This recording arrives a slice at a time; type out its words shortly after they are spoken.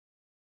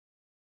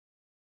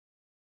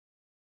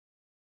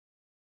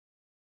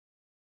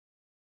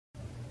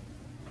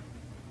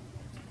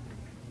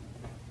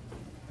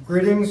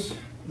Greetings.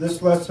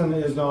 This lesson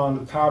is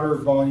on powder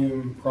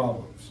volume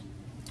problems.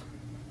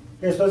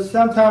 Okay, so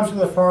sometimes in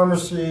the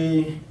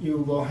pharmacy you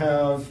will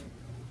have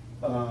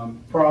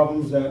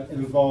problems that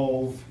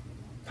involve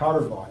powder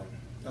volume.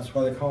 That's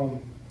why they call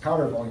them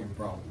powder volume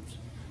problems.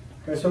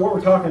 Okay, so what we're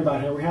talking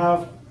about here, we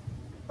have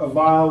a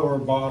vial or a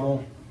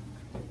bottle,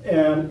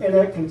 and in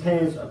it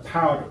contains a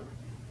powder,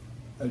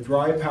 a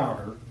dry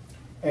powder,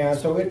 and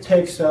so it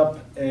takes up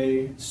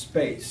a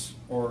space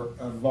or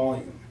a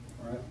volume,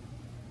 right?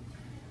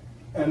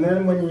 And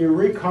then when you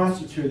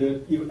reconstitute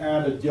it, you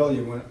add a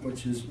diluent,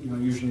 which is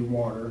usually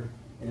water,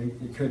 and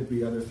it could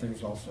be other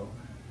things also.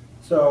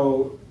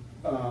 So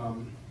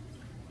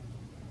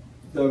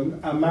the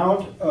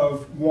amount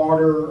of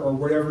water or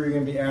whatever you're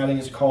going to be adding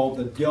is called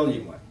the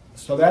diluent.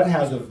 So that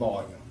has a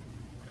volume.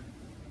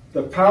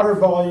 The powder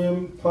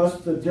volume plus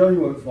the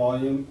diluent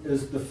volume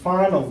is the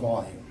final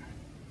volume.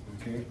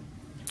 Okay.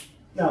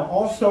 Now,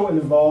 also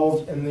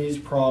involved in these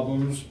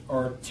problems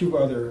are two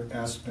other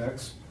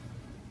aspects.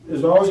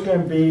 There's always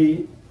going to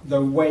be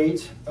the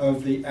weight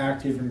of the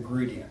active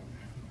ingredient.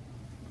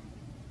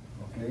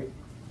 Okay?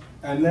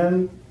 And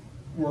then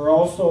we're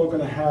also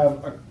going to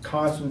have a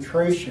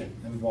concentration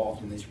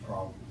involved in these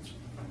problems.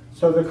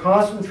 So the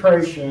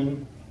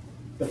concentration,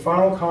 the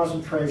final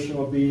concentration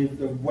will be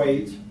the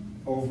weight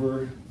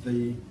over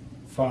the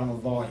final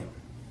volume.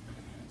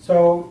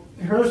 So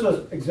here's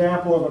an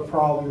example of a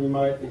problem you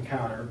might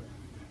encounter.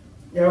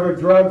 You have a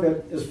drug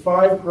that is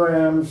 5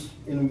 grams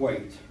in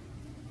weight.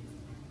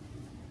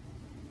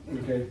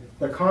 Okay.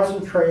 The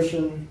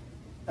concentration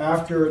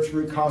after it's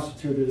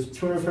reconstituted is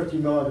 250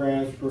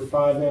 milligrams per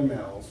 5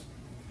 mLs.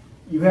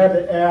 You had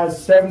to add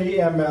 70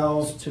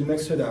 mLs to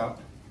mix it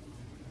up.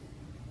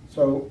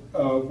 So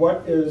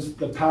what is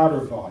the powder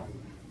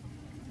volume?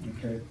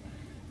 Okay.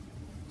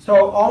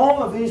 So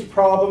all of these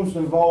problems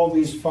involve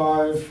these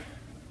 5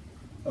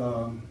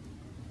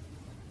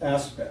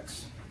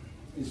 aspects.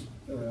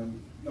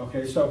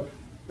 Okay, so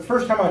the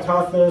first time I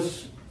taught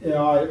this,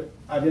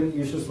 I didn't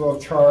use this little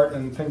chart,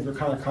 and things were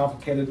kind of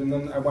complicated. And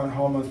then I went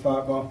home and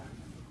thought, well,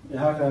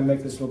 how can I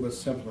make this a little bit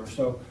simpler?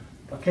 So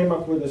I came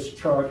up with this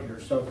chart here.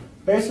 So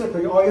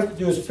basically, all you have to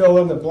do is fill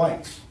in the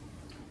blanks.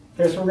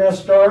 Okay, so we're going to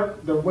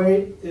start. The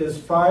weight is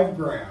 5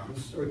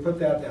 grams. So we put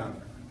that down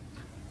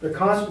there. The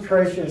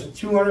concentration is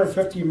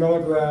 250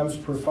 milligrams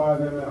per 5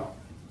 ml.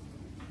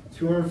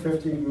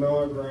 250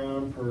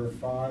 milligram per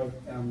 5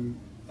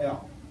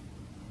 ml.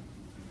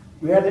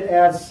 We had to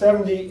add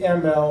 70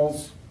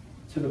 mLs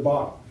to the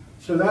bottle.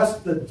 So that's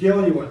the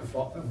diluent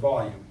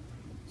volume.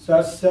 So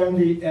that's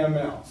 70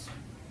 mLs.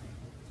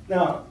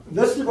 Now,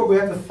 this is what we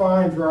have to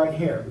find right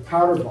here, the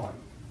powder volume.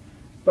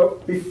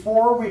 But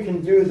before we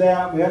can do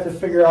that, we have to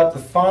figure out the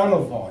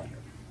final volume.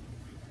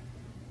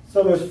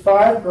 So there's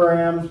 5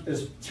 grams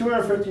is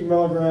 250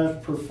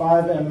 milligrams per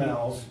 5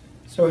 mLs.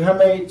 So how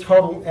many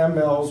total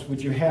mLs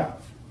would you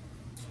have?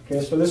 Okay,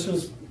 so this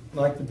is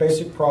like the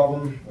basic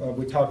problem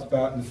we talked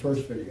about in the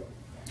first video.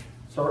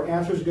 So our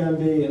answer is going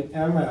to be in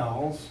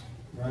mLs,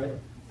 right?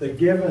 The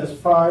given is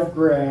 5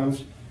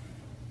 grams.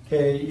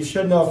 Okay, you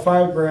should know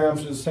 5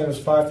 grams is the same as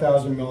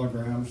 5,000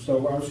 milligrams.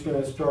 So I'm just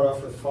going to start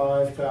off with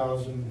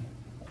 5,000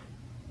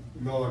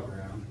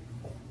 milligram.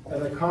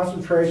 And the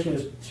concentration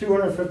is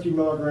 250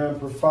 milligram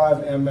per 5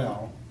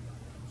 ml.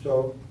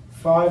 So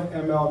 5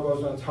 ml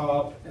goes on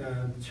top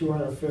and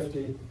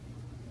 250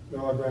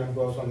 milligram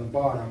goes on the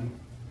bottom.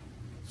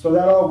 So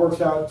that all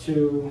works out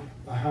to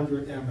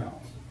 100 ml.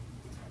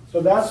 So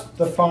that's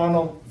the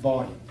final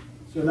volume.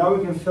 So now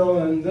we can fill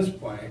in this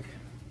blank.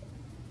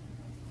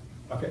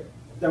 Okay,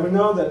 then we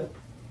know that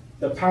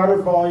the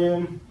powder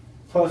volume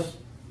plus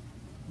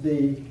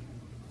the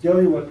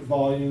diluent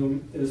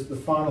volume is the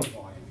final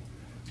volume.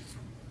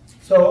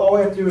 So all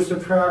we have to do is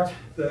subtract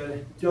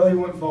the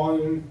diluent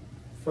volume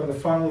from the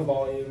final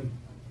volume,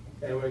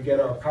 and we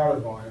get our powder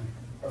volume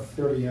of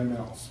 30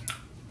 mLs.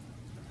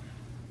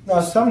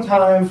 Now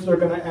sometimes they're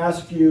going to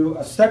ask you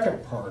a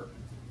second part.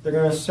 They're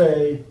going to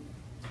say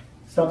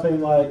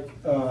something like,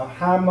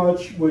 how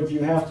much would you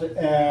have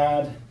to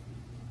add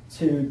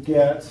to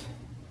get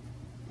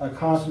a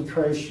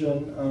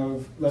concentration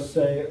of, let's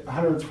say,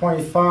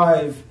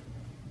 125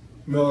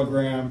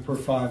 milligram per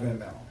 5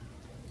 ml.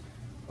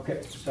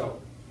 Okay,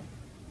 so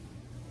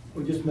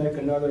we just make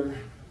another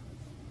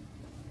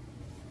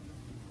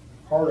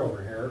part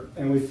over here,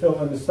 and we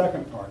fill in the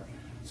second part.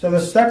 So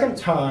the second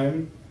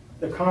time,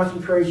 the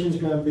concentration is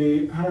going to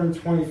be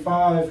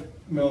 125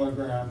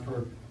 milligram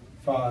per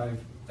 5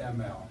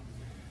 ml.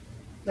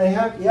 Now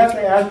you have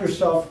to ask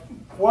yourself,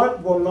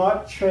 what will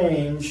not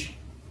change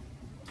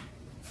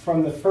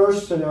from the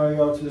first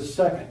scenario to the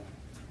second?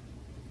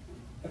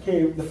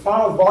 Okay, the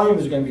final volume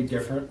is going to be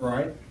different,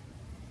 right?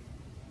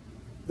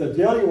 The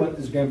diluent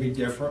is going to be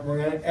different. We're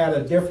going to add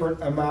a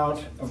different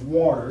amount of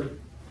water.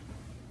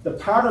 The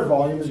powder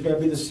volume is going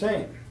to be the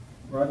same,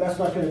 right? That's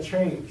not going to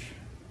change.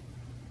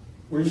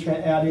 We're just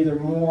going to add either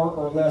more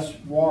or less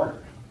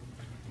water.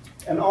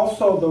 And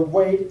also the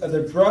weight of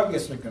the drug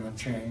isn't going to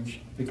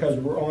change because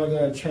we're only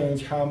going to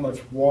change how much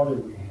water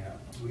we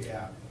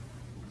add.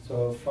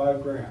 So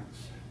 5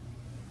 grams.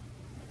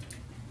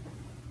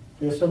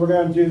 Okay, so we're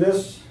going to do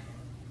this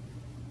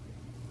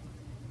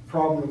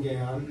problem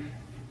again.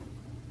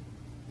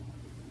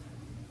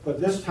 But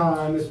this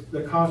time,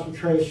 the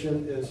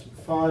concentration is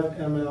 5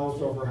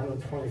 mLs over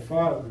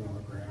 125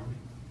 milligram.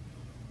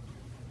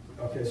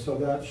 Okay, so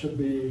that should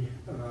be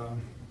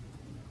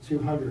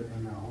 200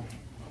 ml.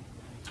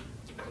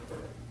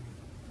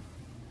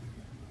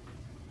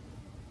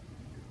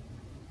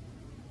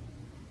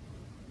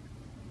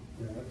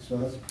 Yeah,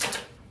 so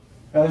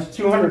that's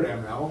 200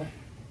 ml.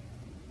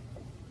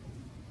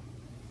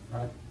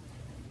 Right.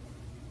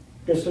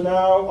 Okay, so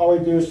now all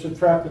we do is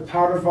subtract the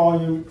powder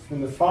volume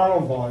from the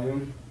final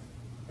volume,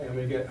 and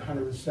we get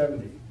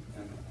 170 ml.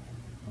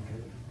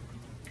 Okay.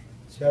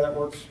 See how that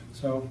works?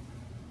 So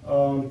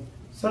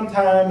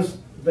sometimes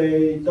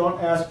they don't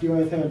ask you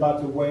anything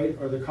about the weight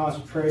or the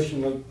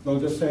concentration. They'll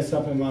just say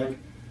something like,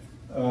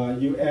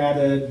 you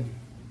added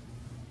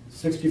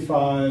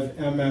 65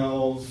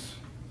 mLs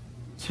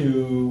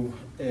to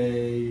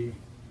a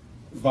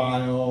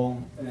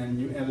vial, and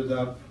you ended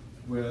up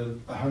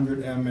with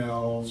 100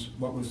 mLs.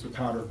 What was the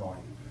powder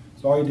volume?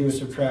 So all you do is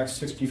subtract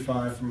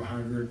 65 from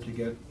 100 to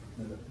get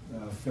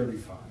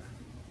 35.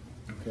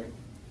 Okay.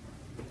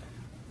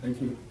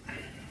 Thank you.